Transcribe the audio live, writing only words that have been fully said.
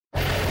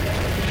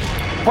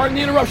Pardon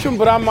the interruption,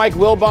 but I'm Mike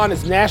Wilbon.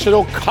 It's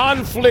National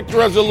Conflict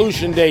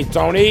Resolution Day,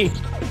 Tony.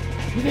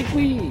 You think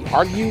we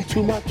argue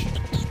too much?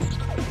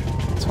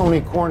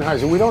 Tony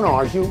Kornheiser, we don't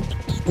argue.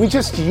 We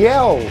just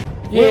yell.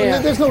 Yeah.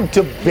 There's no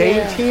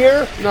debate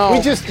here. No.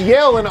 We just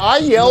yell, and I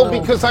yell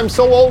because I'm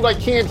so old I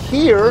can't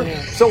hear,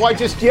 so I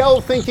just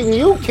yell thinking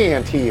you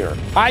can't hear.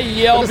 I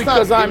yell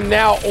because I'm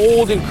now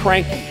old and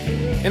cranky,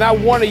 and I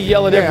want to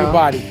yell at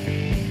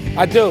everybody.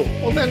 I do.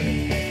 Well,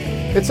 then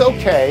it's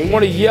okay. I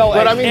want to yell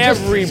at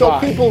everybody. So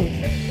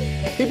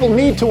people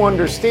need to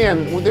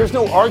understand, well, there's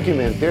no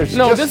argument. There's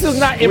no, just this is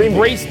not screaming.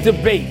 Embrace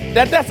Debate.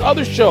 That's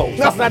other shows.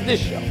 No. That's not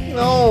this show.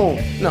 No,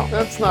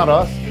 that's not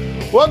us.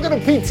 Welcome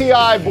to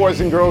PTI,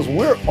 boys and girls.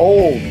 We're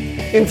old.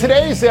 In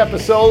today's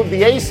episode,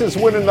 the Aces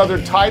win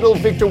another title.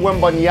 Victor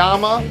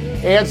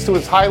Wembanyama adds to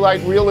his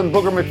highlight reel, and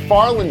Booger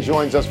McFarland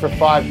joins us for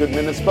 5 good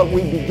minutes. But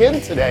we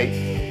begin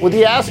today with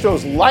the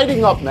Astros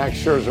lighting up Max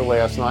Scherzer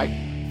last night.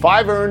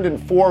 5 earned in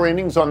 4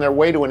 innings on their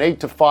way to an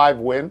 8-5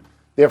 win.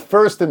 Their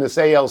first in this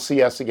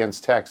ALCS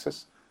against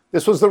Texas.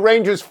 This was the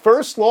Rangers'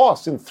 first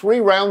loss in 3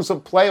 rounds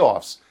of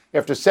playoffs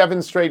after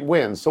 7 straight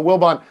wins. So,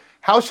 Wilbon,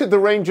 how should the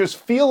Rangers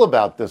feel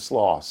about this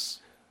loss?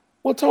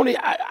 Well, Tony,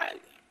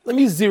 let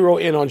me zero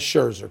in on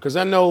Scherzer, because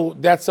I know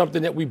that's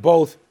something that we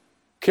both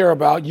care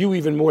about, you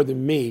even more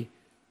than me.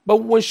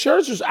 But when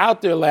Scherzer's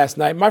out there last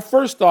night, my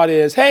first thought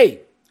is, hey,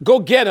 go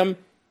get him.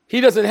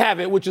 He doesn't have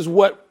it, which is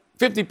what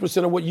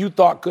 50% of what you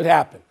thought could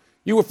happen.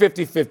 You were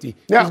 50-50.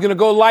 Yeah. He's going to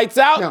go lights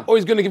out or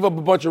he's going to give up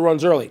a bunch of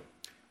runs early.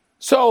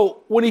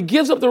 So when he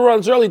gives up the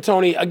runs early,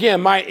 Tony, again,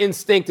 my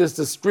instinct is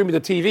to scream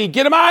at the TV,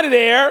 get him out of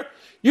there.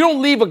 You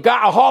don't leave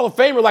a Hall of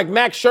Famer like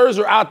Max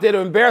Scherzer out there to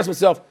embarrass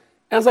himself.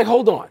 And I was like,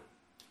 hold on.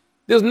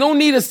 There's no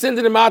need of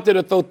sending him out there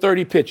to throw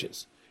 30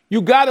 pitches.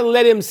 You got to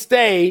let him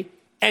stay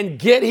and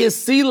get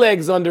his sea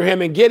legs under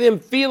him and get him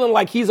feeling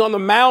like he's on the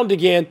mound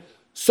again,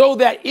 so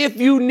that if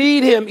you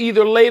need him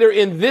either later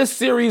in this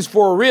series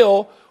for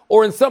real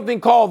or in something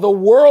called the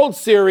World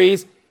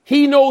Series,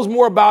 he knows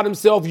more about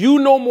himself. You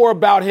know more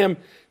about him.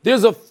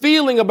 There's a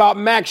feeling about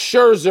Max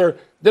Scherzer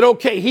that,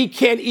 okay, he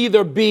can't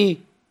either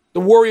be the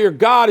warrior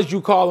god, as you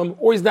call him,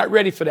 or he's not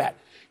ready for that.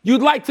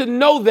 You'd like to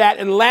know that,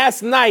 and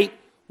last night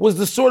was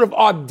the sort of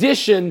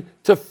audition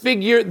to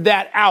figure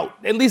that out.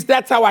 At least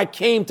that's how I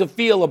came to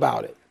feel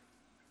about it.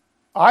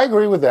 I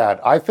agree with that.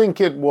 I think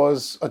it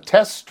was a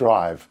test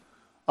drive.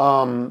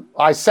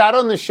 I sat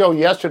on the show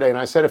yesterday and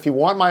I said, if you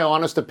want my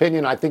honest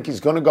opinion, I think he's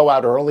going to go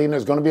out early and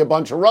there's going to be a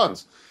bunch of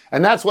runs.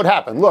 And that's what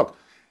happened. Look,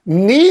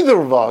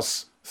 neither of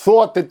us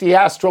thought that the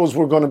Astros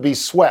were going to be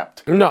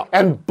swept. No.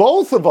 And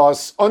both of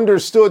us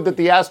understood that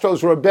the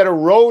Astros were a better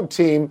road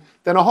team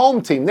than a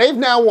home team. They've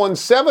now won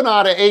 7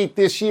 out of 8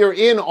 this year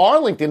in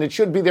Arlington. It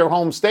should be their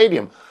home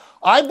stadium.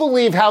 I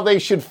believe how they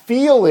should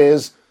feel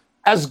is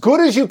as good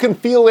as you can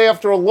feel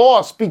after a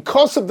loss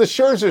because of the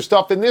Scherzer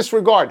stuff in this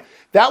regard.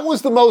 That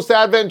was the most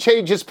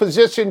advantageous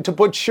position to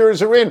put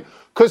Scherzer in,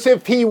 because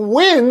if he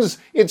wins,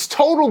 it's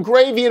total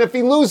gravy, and if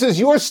he loses,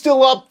 you're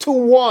still up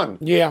 2-1.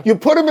 Yeah. You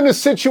put him in a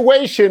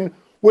situation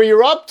where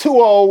you're up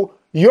 2-0,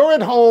 you're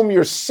at home,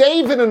 you're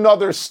saving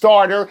another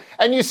starter,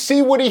 and you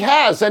see what he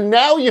has. And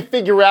now you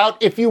figure out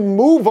if you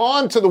move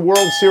on to the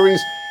World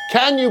Series,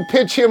 can you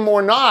pitch him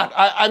or not?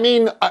 I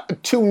mean,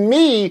 to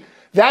me,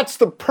 that's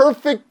the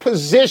perfect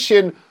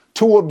position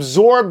to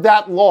absorb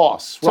that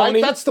loss, right?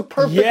 Tony, That's the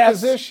perfect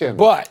position.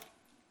 But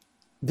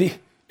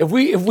if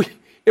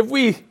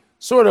we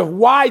sort of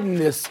widen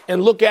this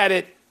and look at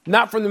it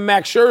not from the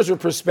Max Scherzer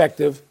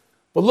perspective,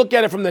 but look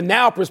at it from the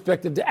now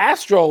perspective, the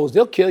Astros,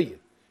 they'll kill you.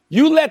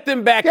 You let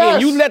them back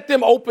in, you let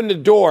them open the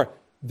door,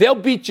 they'll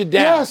beat you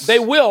down. Yes. They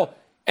will.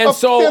 And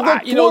so,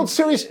 they're the World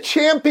Series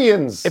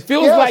champions. It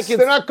feels like it's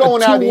they're not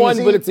going a 2-1, out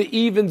easy. but it's an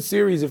even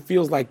series. It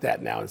feels like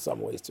that now in some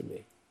ways to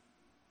me.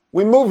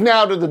 We move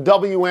now to the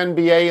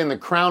WNBA and the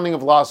crowning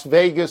of Las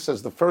Vegas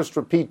as the first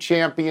repeat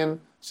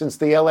champion since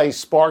the LA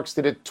Sparks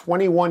did it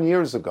 21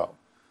 years ago.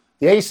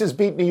 The Aces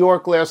beat New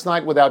York last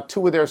night without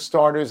 2 of their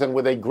starters and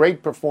with a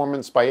great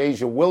performance by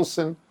A'ja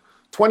Wilson,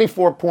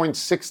 24 points,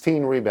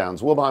 16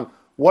 rebounds. Wilbon,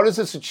 what does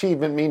this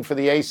achievement mean for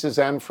the Aces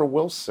and for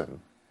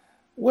Wilson?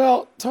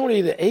 Well,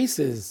 Tony, the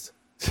Aces,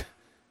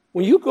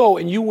 when you go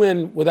and you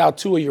win without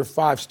 2 of your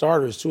 5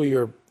 starters, 2 of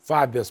your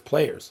 5 best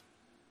players,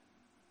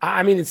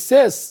 I mean, it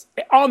says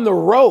on the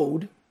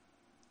road,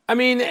 I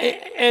mean,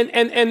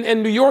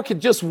 and New York had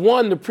just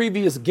won the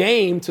previous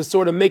game to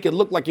sort of make it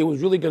look like it was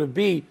really going to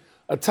be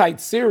a tight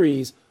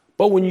series.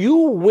 But when you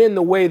win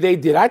the way they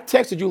did, I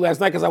texted you last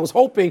night because I was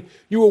hoping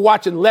you were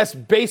watching less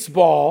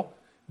baseball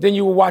than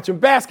you were watching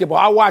basketball.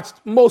 I watched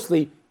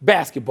mostly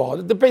basketball.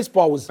 The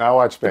baseball was I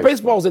watched baseball. The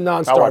baseball was a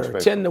non-starter,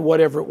 10 to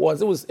whatever it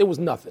was. It was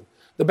nothing.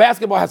 The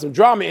basketball had some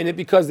drama in it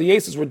because the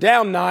Aces were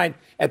down 9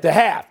 at the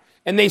half,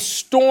 and they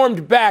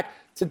stormed back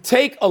to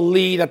take a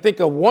lead, I think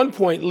a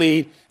 1-point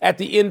lead at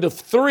the end of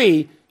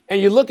 3,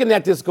 and you're looking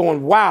at this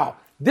going, wow,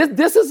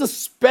 this is a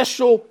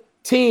special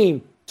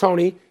team,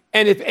 Tony.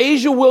 And if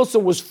A'ja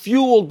Wilson was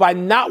fueled by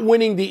not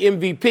winning the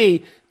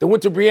MVP that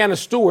went to Breanna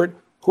Stewart,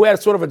 who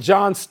had sort of a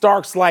John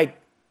Starks-like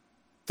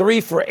 3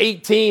 for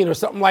 18 or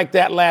something like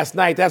that last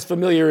night. That's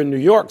familiar in New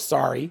York,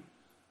 sorry.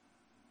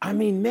 I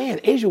mean, man,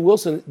 A'ja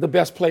Wilson, the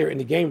best player in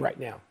the game right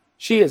now.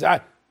 She is,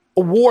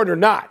 award or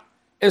not.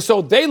 And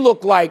so they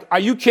look like, are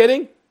you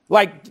kidding?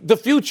 Like the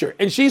future.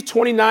 And she's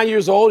 29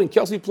 years old, and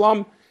Kelsey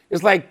Plum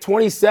is like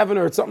 27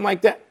 or something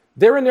like that.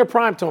 They're in their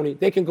prime, Tony.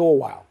 They can go a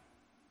while.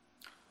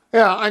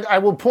 Yeah, I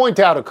will point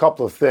out a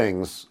couple of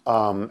things.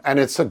 And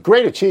it's a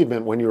great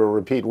achievement when you're a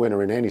repeat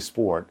winner in any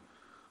sport.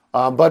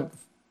 But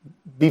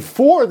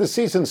before the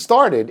season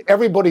started,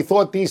 everybody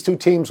thought these two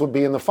teams would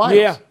be in the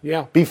finals.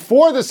 Yeah.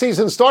 Before the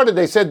season started,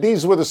 they said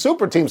these were the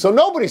super teams. So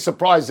nobody's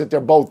surprised that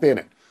they're both in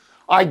it.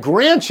 I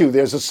grant you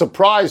there's a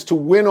surprise to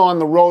win on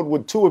the road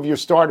with two of your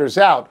starters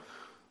out.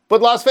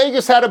 But Las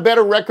Vegas had a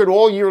better record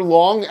all year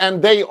long,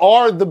 and they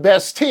are the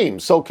best team.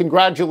 So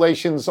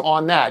congratulations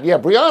on that. Yeah,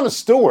 Breanna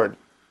Stewart,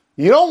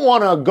 you don't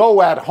want to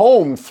go at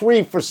home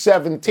 3 for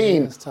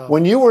 17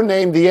 when you were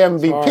named the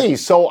MVP.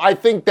 So I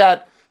think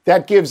that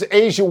gives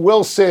A'ja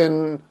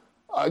Wilson,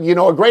 a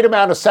great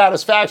amount of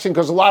satisfaction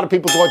because a lot of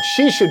people thought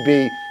she should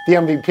be the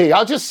MVP.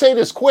 I'll just say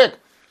this quick.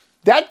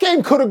 That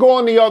game could have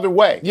gone the other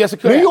way. Yes, it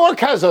could. New York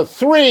has a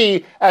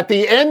 3 at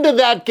the end of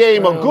that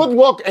game, a good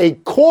look, a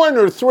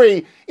corner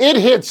 3. It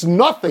hits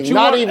nothing,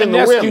 not even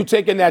the rim. You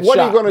taking that what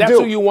shot. Are you going to That's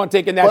do? who you want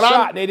taking that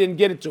shot, and they didn't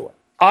get it to her.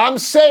 I'm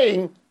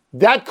saying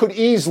that could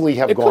easily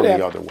have gone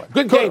the other way.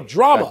 Good game,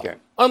 drama.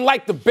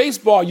 Unlike the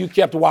baseball you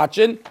kept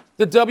watching,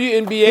 the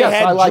WNBA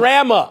had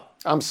drama.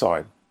 I'm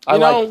sorry. I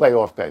like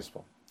playoff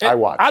baseball. I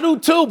watch. I do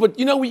too, but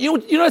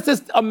it's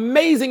this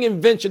amazing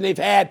invention they've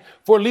had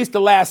for at least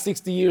the last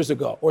 60 years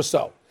ago or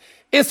so.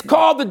 It's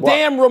called the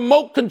damn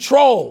remote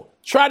control.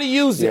 Try to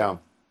use it. Yeah.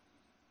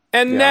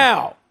 And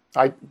now.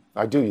 I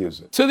do use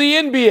it. To the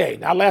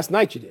NBA. Now, last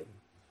night you didn't.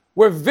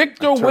 Where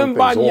Victor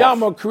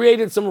Wembanyama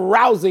created some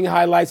rousing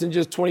highlights in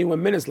just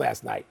 21 minutes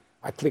last night.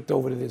 I clicked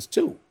over to this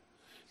too.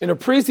 In a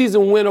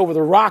preseason win over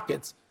the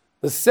Rockets,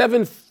 the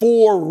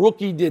 7'4"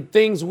 rookie did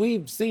things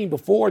we've seen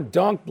before,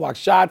 dunked, blocked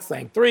shots,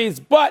 sang threes,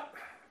 but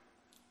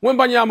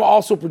Wembanyama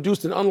also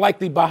produced an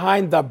unlikely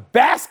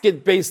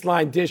behind-the-basket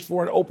baseline dish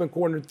for an open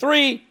corner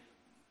 3,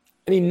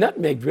 and he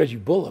nutmegged Reggie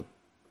Bullock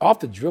off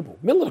the dribble,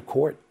 middle of the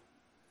court.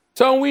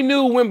 So we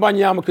knew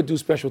Wembanyama could do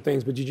special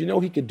things, but did you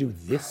know he could do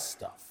this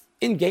stuff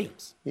in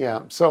games?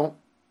 Yeah, so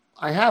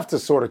I have to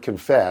sort of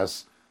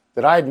confess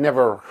that I had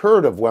never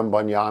heard of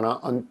Wembanyama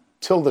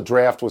until the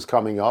draft was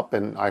coming up,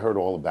 and I heard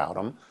all about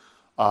him.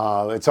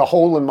 It's a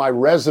hole in my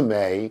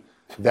resume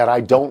that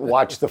I don't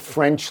watch the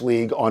French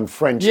league on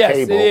French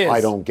cable. It is. I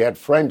don't get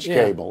French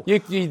cable. You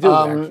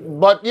do,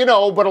 but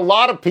a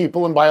lot of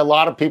people, and by a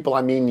lot of people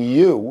I mean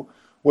you,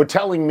 were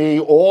telling me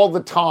all the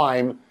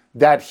time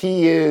that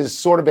he is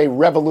sort of a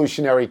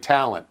revolutionary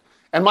talent.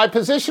 And my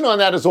position on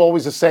that is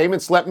always the same.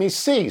 It's let me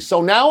see.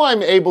 So now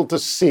I'm able to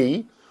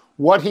see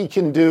what he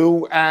can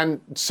do, and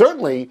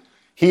certainly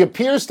he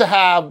appears to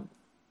have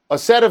a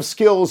set of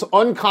skills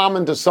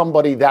uncommon to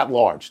somebody that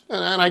large.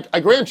 And I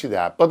grant you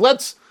that. But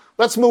let's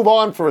move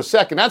on for a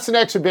second. That's an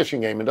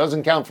exhibition game. It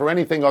doesn't count for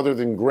anything other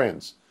than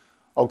grins.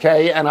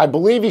 Okay? And I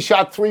believe he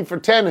shot 3 for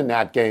 10 in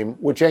that game,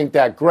 which ain't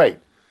that great.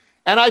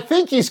 And I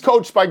think he's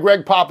coached by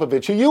Greg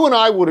Popovich, who you and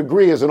I would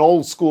agree is an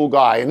old school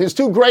guy. And his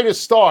two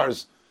greatest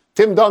stars,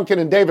 Tim Duncan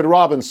and David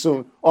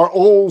Robinson, are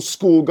old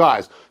school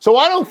guys. So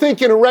I don't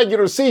think in a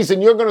regular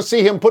season you're going to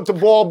see him put the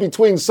ball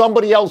between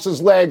somebody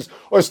else's legs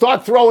or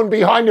start throwing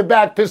behind the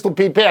back pistol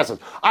Pete passes.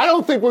 I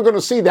don't think we're going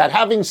to see that.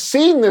 Having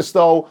seen this,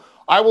 though,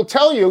 I will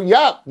tell you,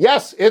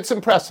 yes, it's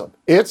impressive.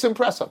 It's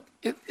impressive.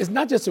 It's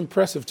not just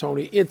impressive,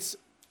 Tony.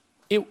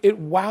 It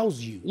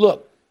wows you.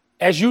 Look,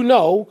 as you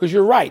know, because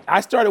you're right,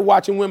 I started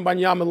watching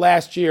Wembanyama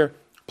last year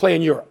play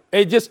in Europe.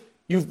 It just,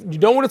 you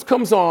know when it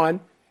comes on,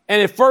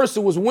 and at first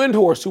it was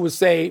Windhorst who would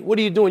say, what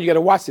are you doing? You got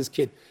to watch this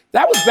kid.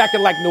 That was back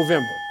in like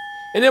November.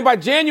 And then by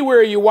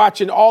January, you're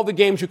watching all the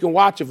games you can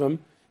watch of him.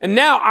 And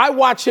now I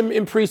watch him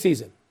in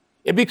preseason.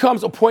 It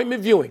becomes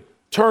appointment viewing.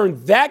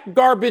 Turn that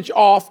garbage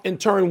off and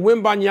turn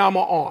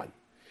Wembanyama on.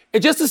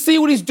 And just to see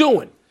what he's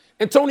doing.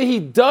 And Tony, he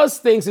does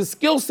things. His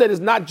skill set is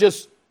not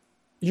just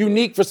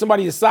unique for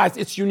somebody his size.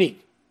 It's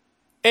unique.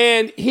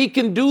 And he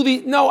can do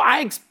these. No,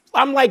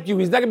 I'm like you.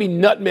 He's not going to be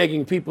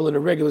nutmegging people in the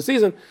regular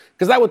season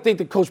because I would think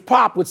that Coach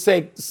Pop would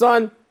say,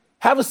 son,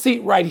 have a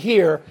seat right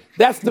here.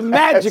 That's the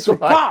magic of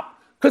Pop.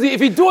 Because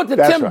if you do it to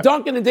Tim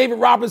Duncan and David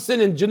Robinson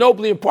and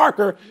Ginobili and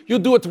Parker, you'll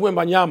do it to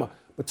Wembanyama.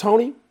 But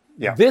Tony,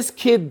 this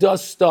kid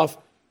does stuff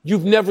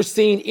you've never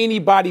seen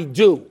anybody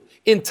do.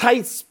 In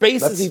tight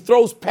spaces, he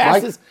throws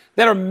passes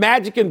that are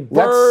magic and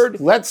bird.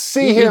 Let's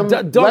see him.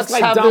 Dunks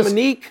like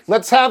Dominique.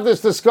 Let's have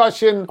this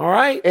discussion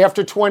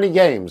after 20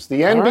 games.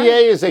 The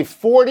NBA is a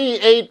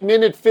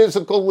 48-minute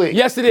physical league.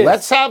 Yes, it is.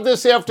 Let's have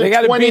this after 20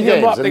 games. They got to beat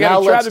him up. They got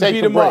to try to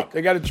beat him up.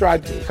 They got to try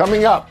to.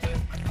 Coming up,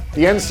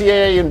 the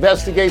NCAA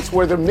investigates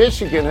whether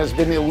Michigan has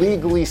been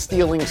illegally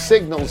stealing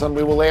signals, and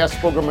we will ask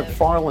Booger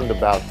McFarland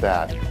about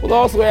that. We'll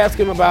also ask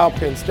him about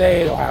Penn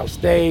State, Ohio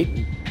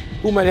State,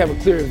 who might have a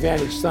clear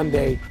advantage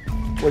Sunday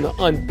when the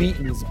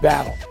unbeatens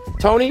battle.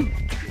 Tony,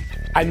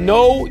 I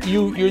know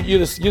you're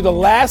the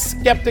last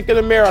skeptic in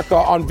America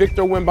on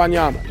Victor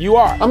Wembanyama. You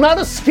are. I'm not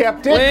a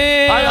skeptic.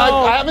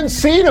 Well, I haven't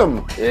seen him.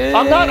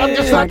 I'm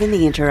just not. Pardon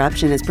the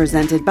Interruption is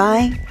presented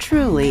by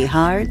Truly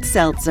Hard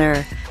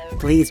Seltzer.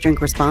 Please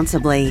drink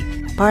responsibly.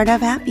 Part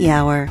of Happy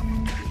Hour.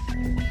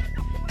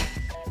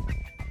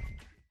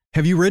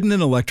 Have you ridden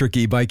an electric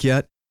e-bike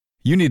yet?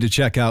 You need to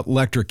check out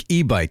Lectric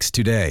E-Bikes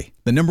today,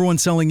 the #1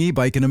 selling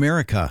e-bike in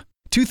America.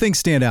 Two things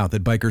stand out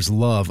that bikers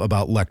love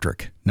about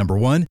Lectric. Number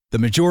one, the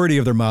majority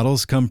of their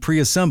models come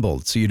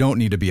pre-assembled, so you don't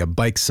need to be a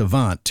bike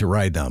savant to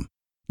ride them.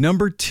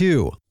 Number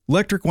two,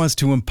 Lectric wants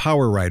to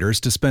empower riders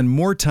to spend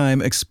more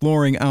time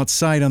exploring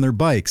outside on their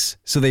bikes,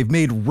 so they've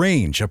made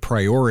range a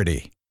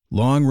priority.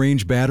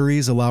 Long-range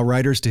batteries allow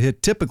riders to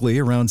hit typically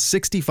around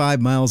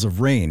 65 miles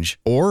of range,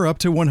 or up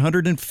to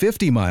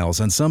 150 miles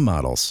on some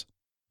models.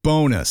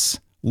 Bonus,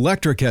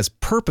 Lectric has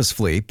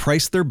purposefully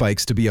priced their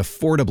bikes to be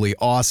affordably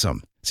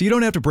awesome, so you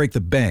don't have to break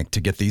the bank to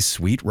get these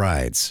sweet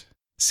rides.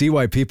 See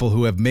why people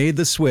who have made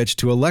the switch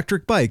to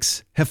electric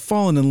bikes have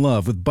fallen in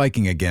love with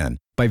biking again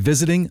by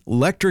visiting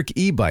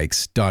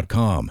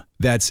lectricebikes.com.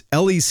 That's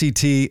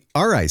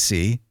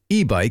LECTRIC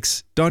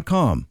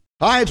ebikes.com.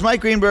 Hi, it's Mike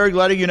Greenberg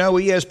letting you know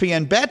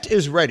ESPN Bet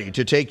is ready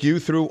to take you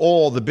through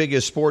all the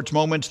biggest sports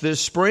moments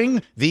this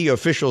spring. The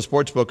official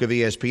sportsbook of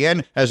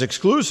ESPN has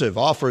exclusive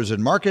offers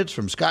and markets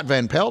from Scott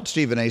Van Pelt,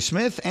 Stephen A.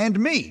 Smith, and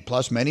me,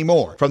 plus many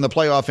more. From the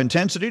playoff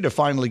intensity to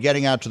finally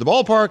getting out to the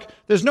ballpark,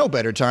 there's no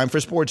better time for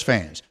sports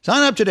fans.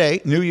 Sign up today.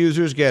 New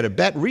users get a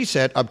bet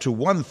reset up to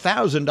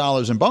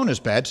 $1,000 in bonus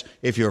bets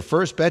if your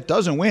first bet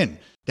doesn't win.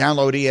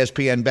 Download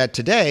ESPN Bet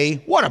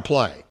today. What a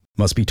play.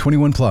 Must be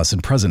 21 plus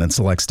and present in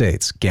select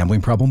states.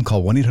 Gambling problem?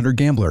 Call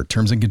 1-800-GAMBLER.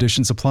 Terms and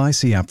conditions apply.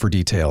 See app for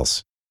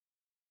details.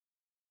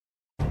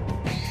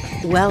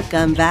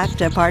 Welcome back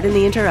to Pardon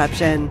the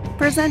Interruption,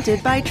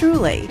 presented by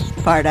Truly,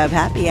 part of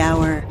Happy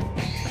Hour.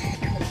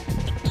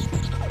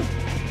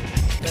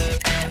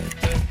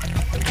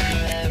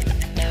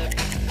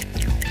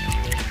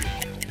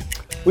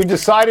 We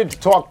decided to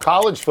talk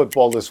college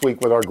football this week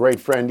with our great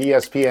friend,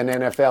 ESPN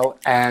NFL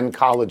and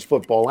college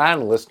football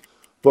analyst,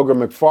 Booger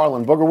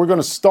McFarland. Booger, we're going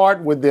to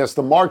start with this.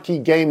 The marquee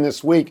game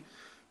this week,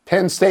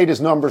 Penn State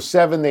is number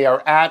 7. They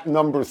are at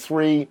number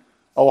 3,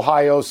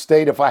 Ohio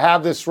State. If I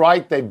have this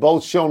right, they've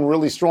both shown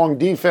really strong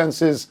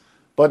defenses,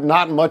 but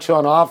not much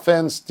on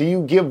offense. Do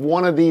you give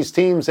one of these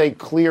teams a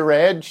clear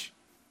edge?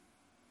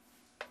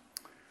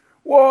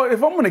 Well,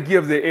 if I'm going to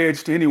give the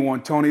edge to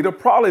anyone, Tony, it'll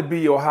probably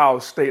be Ohio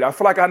State. I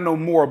feel like I know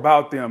more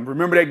about them.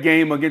 Remember that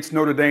game against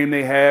Notre Dame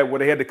they had where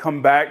they had to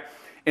come back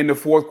in the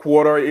fourth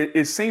quarter?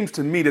 It seems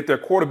to me that their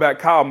quarterback,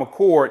 Kyle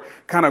McCord,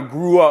 kind of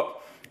grew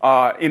up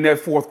in that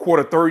fourth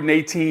quarter, 3rd and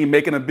 18,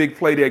 making a big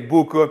play to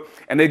Egbuka,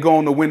 and they go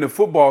on to win the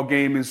football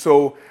game. And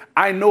so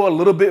I know a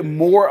little bit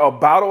more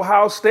about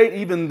Ohio State,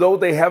 even though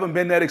they haven't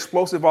been that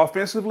explosive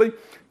offensively.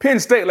 Penn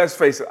State, let's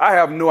face it, I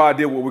have no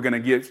idea what we're going to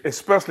get,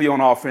 especially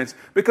on offense,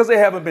 because they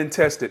haven't been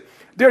tested.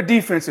 Their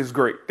defense is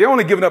great. They're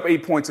only giving up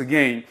 8 points a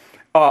game.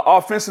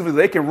 Offensively,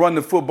 they can run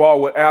the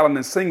football with Allen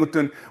and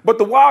Singleton. But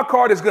the wild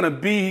card is going to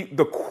be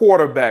the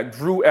quarterback,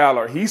 Drew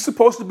Aller. He's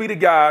supposed to be the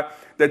guy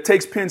that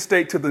takes Penn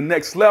State to the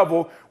next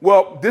level.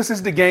 Well, this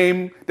is the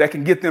game that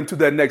can get them to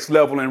that next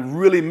level and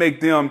really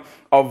make them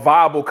a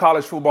viable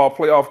college football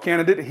playoff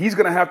candidate. He's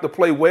going to have to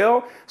play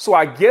well. So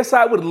I guess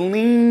I would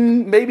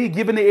lean maybe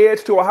giving the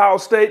edge to Ohio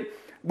State.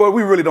 But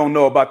we really don't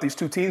know about these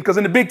two teams because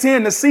in the Big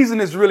Ten, the season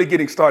is really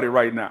getting started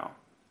right now.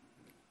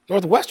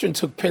 Northwestern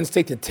took Penn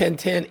State to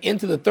 10-10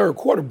 into the third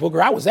quarter,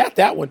 Booger. I was at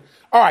that one.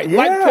 All right,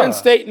 like Penn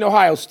State and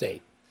Ohio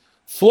State.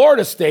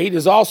 Florida State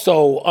is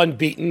also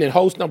unbeaten and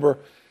hosts number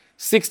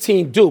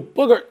 16 Duke.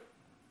 Booger,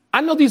 I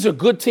know these are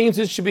good teams.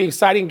 This should be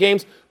exciting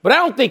games, but I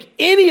don't think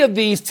any of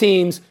these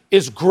teams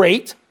is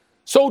great.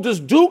 So does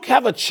Duke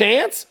have a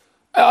chance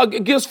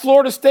against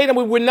Florida State? I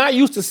mean, we're not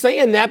used to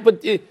saying that,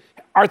 but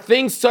are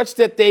things such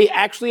that they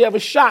actually have a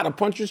shot, a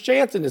puncher's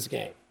chance in this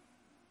game?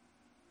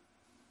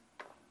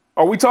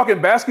 Are we talking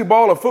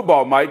basketball or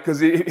football, Mike?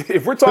 Because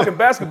if we're talking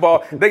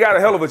basketball, they got a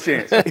hell of a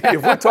chance.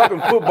 If we're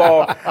talking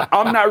football,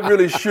 I'm not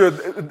really sure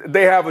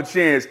they have a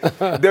chance.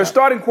 Their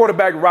starting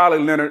quarterback, Riley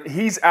Leonard,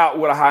 he's out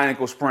with a high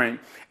ankle sprain.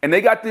 And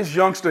they got this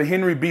youngster,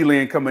 Henry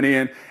Beeland, coming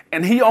in,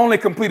 and he only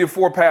completed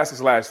 4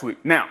 passes last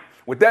week. Now,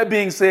 with that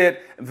being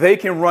said, they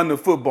can run the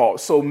football.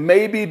 So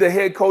maybe the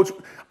head coach,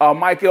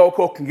 Mike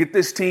Elko, can get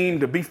this team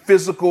to be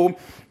physical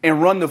and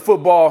run the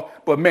football.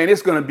 But, man,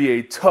 it's going to be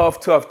a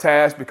tough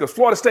task because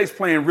Florida State's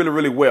playing really,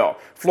 really well.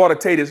 Florida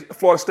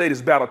State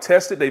is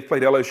battle-tested. They've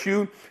played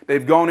LSU.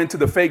 They've gone into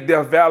the fake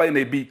Death Valley, and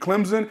they beat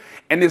Clemson.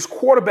 And this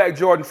quarterback,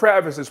 Jordan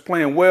Travis, is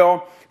playing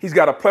well. He's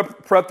got a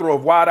plethora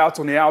of wideouts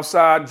on the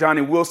outside,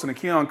 Johnny Wilson and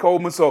Keon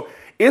Coleman. So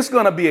it's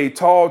going to be a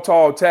tall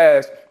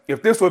task.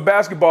 If this were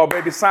basketball,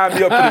 baby, sign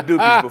me up for the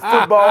Dukies. But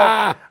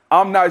football,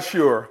 I'm not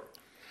sure.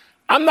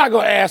 I'm not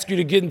going to ask you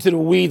to get into the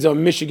weeds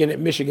on Michigan at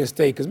Michigan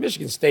State because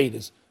Michigan State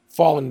is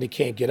falling and they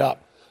can't get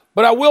up.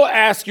 But I will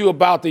ask you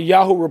about the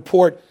Yahoo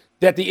report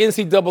that the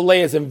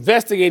NCAA is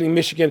investigating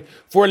Michigan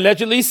for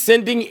allegedly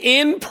sending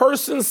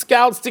in-person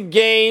scouts to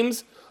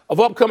games of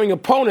upcoming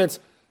opponents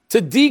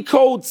to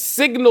decode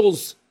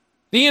signals.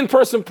 The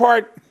in-person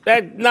part,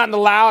 that's not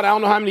allowed. I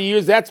don't know how many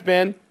years that's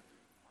been.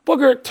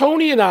 Booger,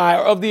 Tony and I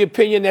are of the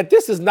opinion that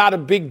this is not a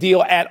big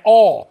deal at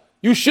all.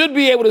 You should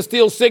be able to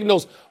steal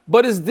signals,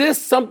 but is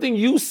this something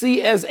you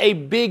see as a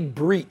big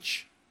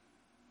breach?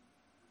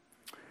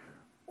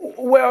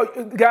 Well,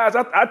 guys,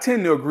 I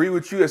tend to agree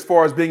with you as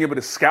far as being able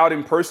to scout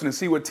in person and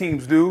see what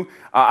teams do.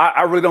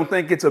 I really don't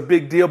think it's a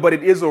big deal, but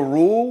it is a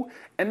rule.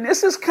 And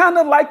this is kind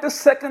of like the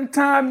second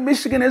time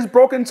Michigan has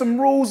broken some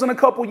rules in a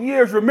couple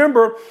years.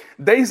 Remember,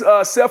 they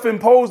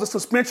self-imposed a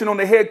suspension on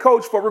the head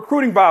coach for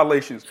recruiting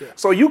violations. Yeah.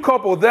 So you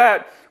couple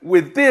that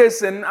with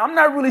this, and I'm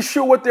not really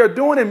sure what they're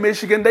doing in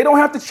Michigan. They don't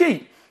have to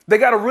cheat. They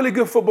got a really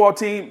good football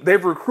team.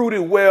 They've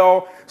recruited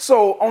well.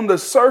 So on the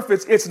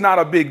surface, it's not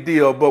a big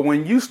deal. But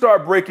when you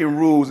start breaking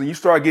rules and you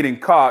start getting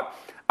caught,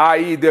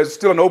 i.e. there's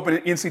still an open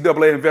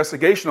NCAA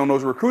investigation on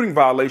those recruiting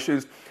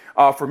violations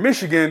for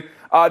Michigan,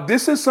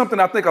 this is something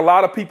I think a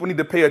lot of people need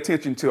to pay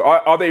attention to.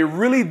 Are they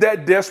really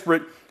that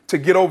desperate to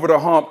get over the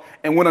hump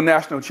and win a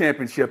national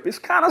championship? It's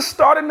kind of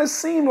starting to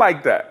seem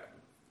like that.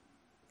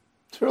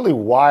 It's really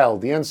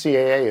wild. The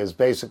NCAA is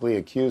basically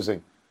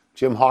accusing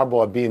Jim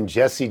Harbaugh of being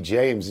Jesse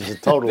James. He's a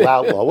total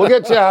outlaw. We'll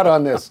get you out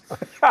on this.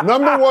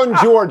 Number 1,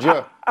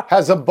 Georgia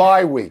has a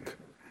bye week,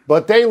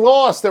 but they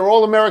lost their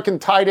All-American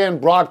tight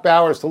end Brock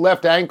Bowers to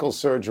left ankle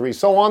surgery.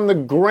 So on the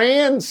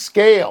grand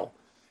scale,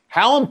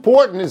 how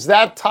important is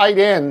that tight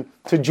end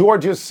to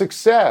Georgia's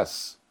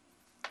success?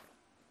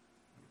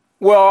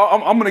 Well,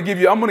 I'm going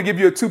to give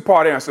you a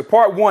two-part answer.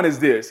 Part one is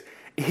this.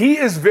 He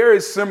is very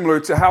similar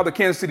to how the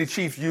Kansas City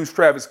Chiefs use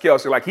Travis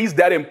Kelce. Like, he's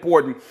that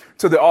important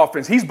to the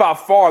offense. He's by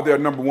far their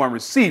number 1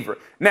 receiver.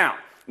 Now,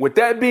 with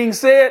that being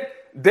said,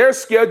 their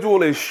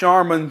schedule is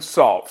Charmin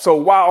soft. So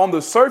while on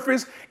the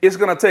surface, it's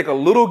going to take a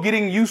little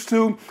getting used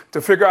to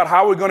figure out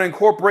how we're going to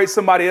incorporate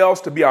somebody else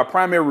to be our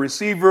primary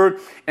receiver,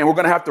 and we're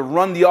going to have to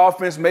run the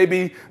offense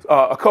maybe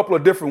a couple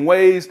of different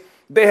ways.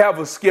 They have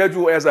a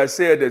schedule, as I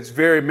said, that's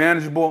very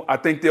manageable. I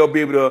think they'll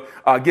be able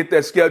to get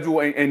that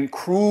schedule and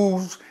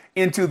cruise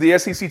into the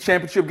SEC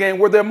championship game,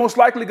 where they're most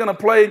likely going to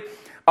play.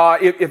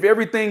 If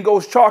everything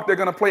goes chalk, they're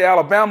going to play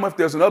Alabama. If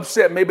there's an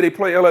upset, maybe they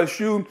play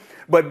LSU.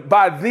 But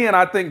by then,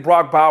 I think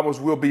Brock Bowers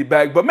will be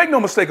back. But make no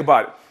mistake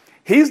about it.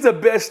 He's the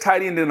best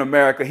tight end in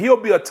America. He'll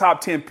be a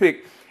top 10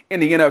 pick in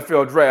the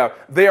NFL draft.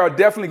 They are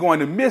definitely going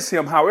to miss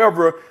him.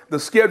 However, the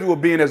schedule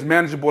being as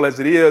manageable as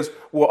it is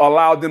will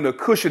allow them to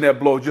cushion that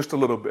blow just a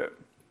little bit.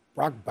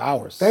 Brock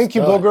Bowers. Thank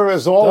you, Booger,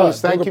 as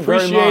always. Thank you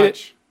very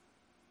much.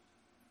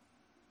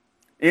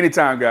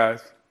 Anytime,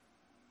 guys.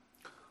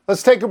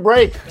 Let's take a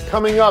break.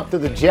 Coming up, do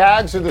the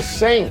Jags or the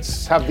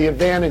Saints have the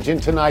advantage in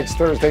tonight's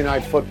Thursday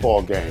night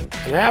football game?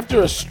 And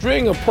after a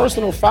string of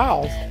personal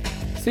fouls,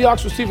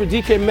 Seahawks receiver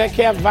DK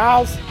Metcalf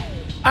vows,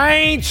 I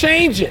ain't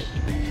changing.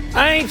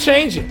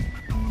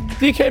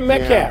 DK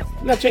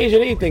Metcalf, not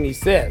changing anything he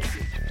says.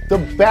 The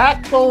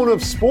backbone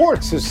of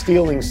sports is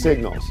stealing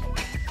signals.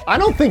 I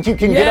don't think you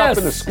can get up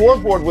in the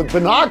scoreboard with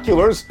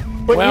binoculars,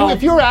 but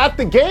if you're at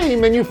the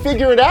game and you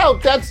figure it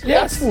out, that's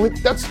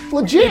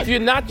legit. If you're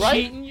not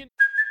cheating.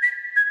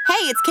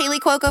 Hey, it's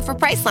Kaylee Cuoco for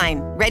Priceline.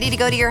 Ready to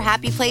go to your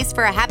happy place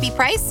for a happy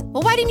price?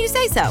 Well, why didn't you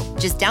say so?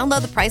 Just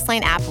download the Priceline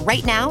app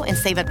right now and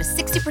save up to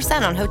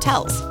 60% on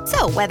hotels.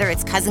 So whether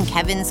it's Cousin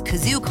Kevin's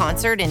Kazoo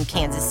Concert in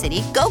Kansas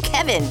City, go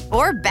Kevin,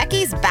 or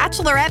Becky's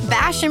Bachelorette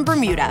Bash in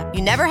Bermuda,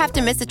 you never have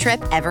to miss a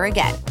trip ever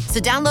again. So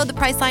download the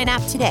Priceline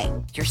app today.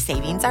 Your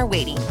savings are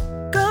waiting.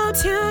 Go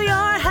to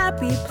your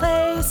happy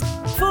place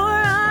for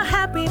a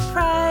happy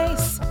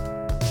price.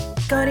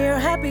 Go to your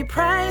happy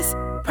price,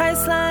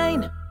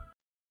 Priceline.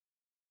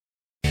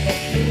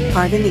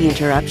 Pardon the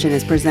Interruption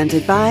is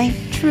presented by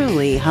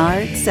Truly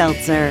Hard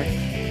Seltzer.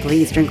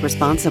 Please drink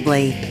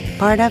responsibly.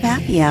 Part of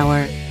Happy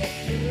Hour.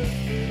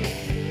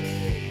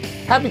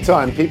 Happy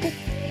time, people.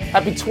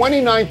 Happy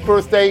 29th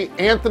birthday,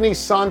 Anthony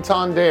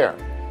Santander.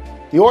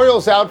 The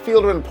Orioles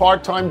outfielder and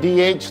part-time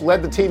DH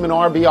led the team in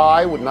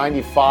RBI with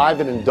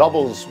 95 and in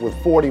doubles with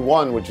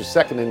 41, which is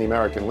second in the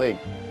American League.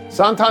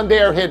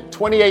 Santander hit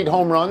 28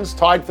 home runs,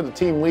 tied for the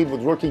team lead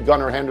with rookie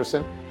Gunnar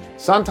Henderson.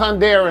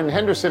 Santander and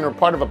Henderson are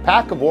part of a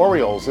pack of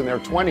Orioles in their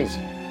 20s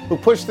who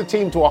pushed the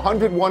team to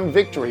 101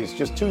 victories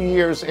just 2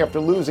 years after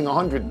losing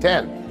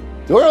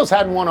 110. The Orioles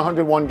hadn't won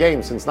 101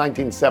 games since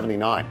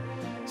 1979.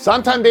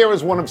 Santander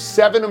is one of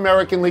 7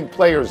 American League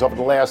players over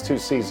the last 2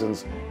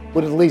 seasons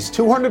with at least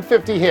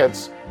 250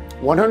 hits,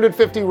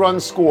 150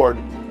 runs scored,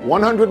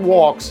 100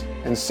 walks,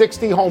 and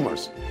 60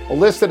 homers, a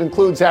list that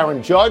includes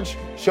Aaron Judge,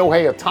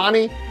 Shohei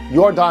Ohtani,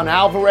 Yordan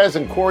Alvarez,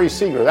 and Corey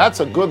Seager.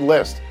 That's a good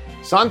list.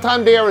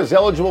 Santander is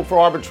eligible for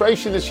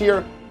arbitration this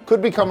year,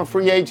 could become a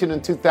free agent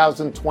in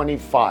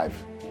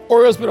 2025.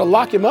 Orioles better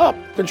lock him up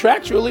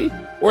contractually,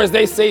 or as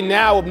they say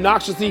now,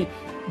 obnoxiously,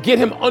 get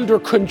him under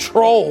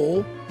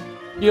control,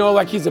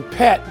 like he's a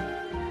pet.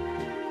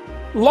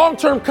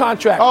 Long-term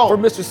contract for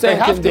Mr.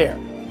 Santander.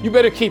 You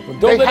better keep him.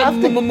 Don't let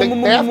him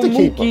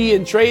mookie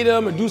and trade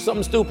him or do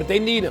something stupid. They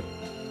need him.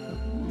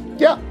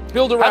 Yeah.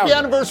 Build around Happy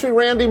anniversary,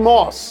 Randy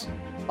Moss.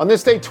 On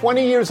this day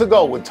 20 years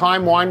ago, with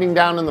time winding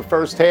down in the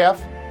first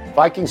half,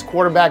 Vikings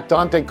quarterback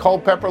Dante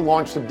Culpepper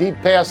launched a deep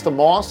pass to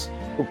Moss,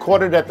 who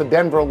caught it at the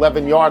Denver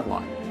 11-yard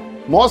line.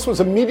 Moss was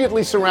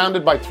immediately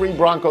surrounded by 3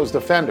 Broncos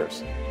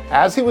defenders.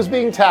 As he was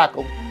being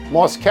tackled,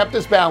 Moss kept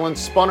his balance,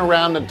 spun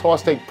around, and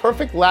tossed a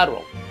perfect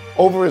lateral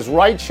over his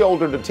right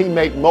shoulder to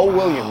teammate Mo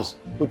Williams,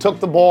 who took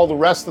the ball the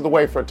rest of the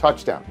way for a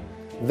touchdown.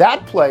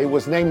 That play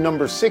was named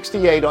number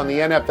 68 on the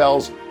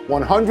NFL's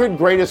 100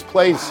 Greatest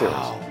Plays series.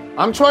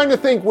 I'm trying to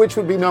think which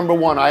would be number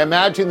 1. I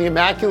imagine the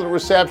Immaculate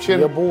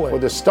Reception, or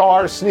the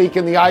Star Sneak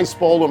in the Ice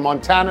Bowl, or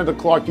Montana to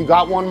Clark. You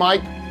got one,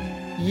 Mike?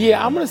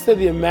 Yeah, I'm going to say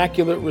the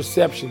Immaculate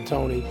Reception,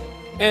 Tony.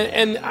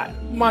 And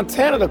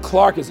Montana to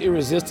Clark is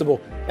irresistible.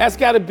 That's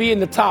got to be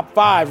in the top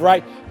 5,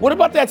 right? What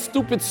about that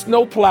stupid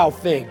snowplow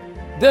thing?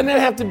 Doesn't that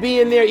have to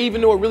be in there even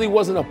though it really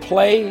wasn't a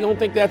play? You don't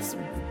think that's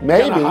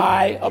kind of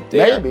high up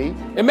there? Maybe.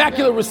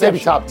 Immaculate Reception.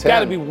 Maybe top 10. Got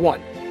to be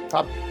 1.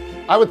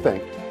 I would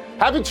think.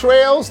 Happy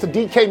trails to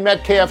DK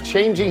Metcalf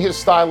changing his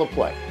style of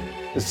play.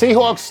 The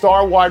Seahawks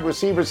star wide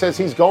receiver says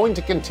he's going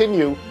to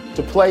continue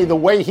to play the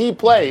way he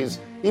plays,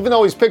 even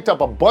though he's picked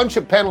up a bunch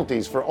of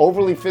penalties for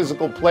overly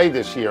physical play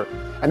this year,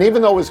 and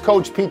even though his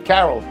coach Pete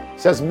Carroll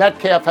says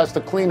Metcalf has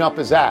to clean up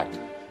his act.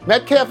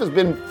 Metcalf has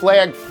been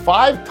flagged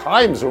 5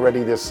 times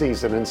already this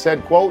season and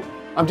said, quote,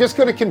 "I'm just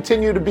going to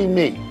continue to be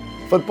me.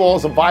 Football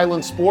is a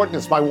violent sport, and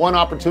it's my one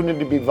opportunity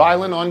to be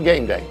violent on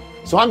game day.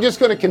 So I'm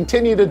just going to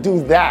continue to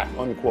do that,"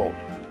 unquote.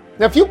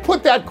 Now, if you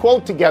put that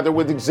quote together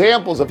with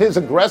examples of his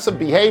aggressive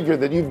behavior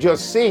that you've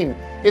just seen,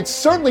 it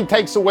certainly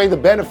takes away the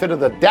benefit of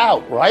the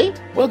doubt,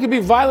 right? Well, it could be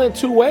violent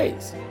 2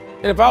 ways.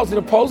 And if I was an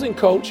opposing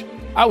coach,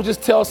 I would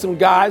just tell some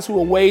guys who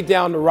are way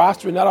down the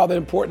roster and not all that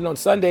important on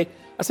Sunday,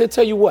 I said,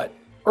 tell you what,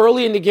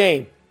 early in the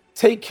game,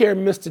 take care of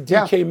Mr.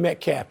 DK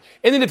Metcalf.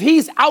 And then if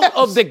he's out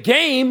of the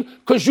game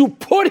because you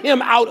put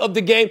him out of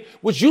the game,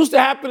 which used to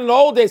happen in the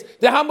old days,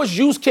 then how much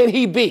use can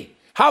he be?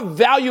 How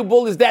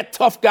valuable is that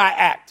tough guy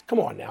act? Come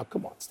on now.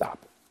 Come on. Stop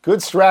it.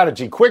 Good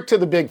strategy. Quick to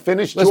the big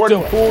finish. Let's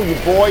Jordan Poole,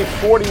 your boy,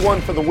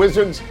 41 for the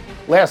Wizards.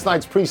 Last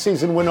night's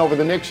preseason win over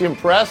the Knicks. You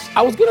impressed?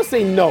 I was going to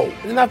say no.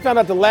 And then I found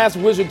out the last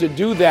Wizard to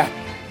do that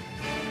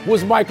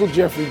was Michael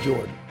Jeffrey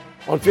Jordan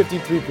on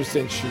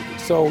 53% shooting.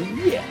 So,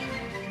 yeah.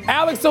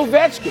 Alex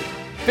Ovechkin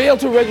failed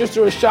to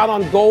register a shot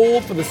on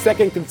goal for the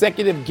 2nd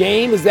consecutive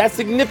game. Is that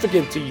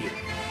significant to you?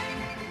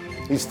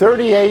 He's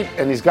 38,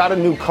 and he's got a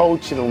new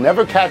coach, and he'll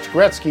never catch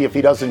Gretzky if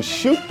he doesn't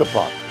shoot the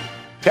puck.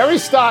 Terry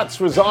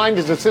Stotts resigned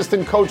his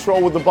assistant coach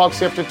role with the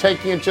Bucks after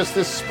taking it just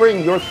this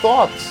spring. Your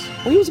thoughts?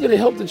 Well, he was going to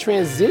help the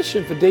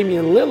transition for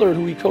Damian Lillard,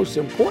 who he coached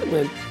in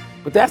Portland,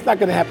 but that's not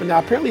going to happen now.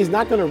 Apparently, he's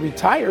not going to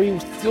retire. He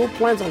still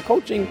plans on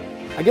coaching.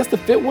 I guess the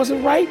fit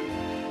wasn't right.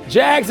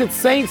 Jags at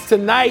Saints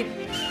tonight.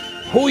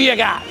 Who you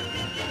got?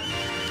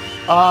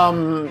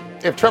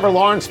 If Trevor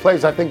Lawrence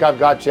plays, I think I've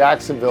got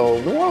Jacksonville.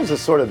 New Orleans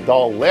is sort of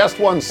dull. Last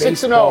one,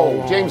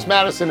 6-0. James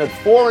Madison at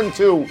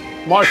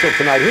 4-2. Marshall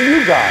tonight. Who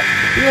you got?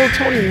 You know,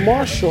 Tony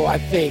Marshall, I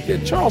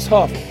think. Charles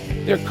Huff,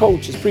 their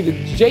coach, is pretty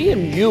good.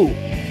 JMU,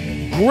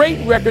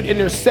 great record in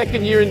their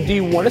 2nd year in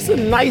D1. It's a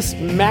nice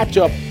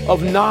matchup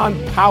of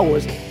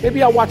non-powers.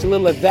 Maybe I'll watch a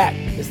little of that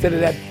instead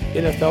of that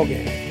NFL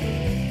game.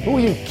 Who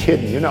are you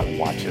kidding? You're not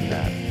watching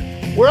that.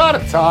 We're out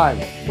of time.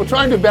 We'll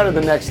try and do better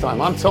the next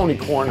time. I'm Tony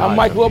Kornheiser. I'm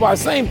Mike Wilbur.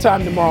 Same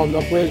time tomorrow,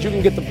 Knuckleheads. You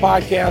can get the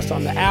podcast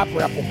on the app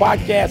or Apple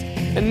Podcasts.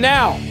 And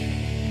now,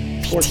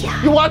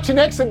 you're watching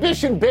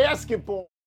Exhibition Basketball.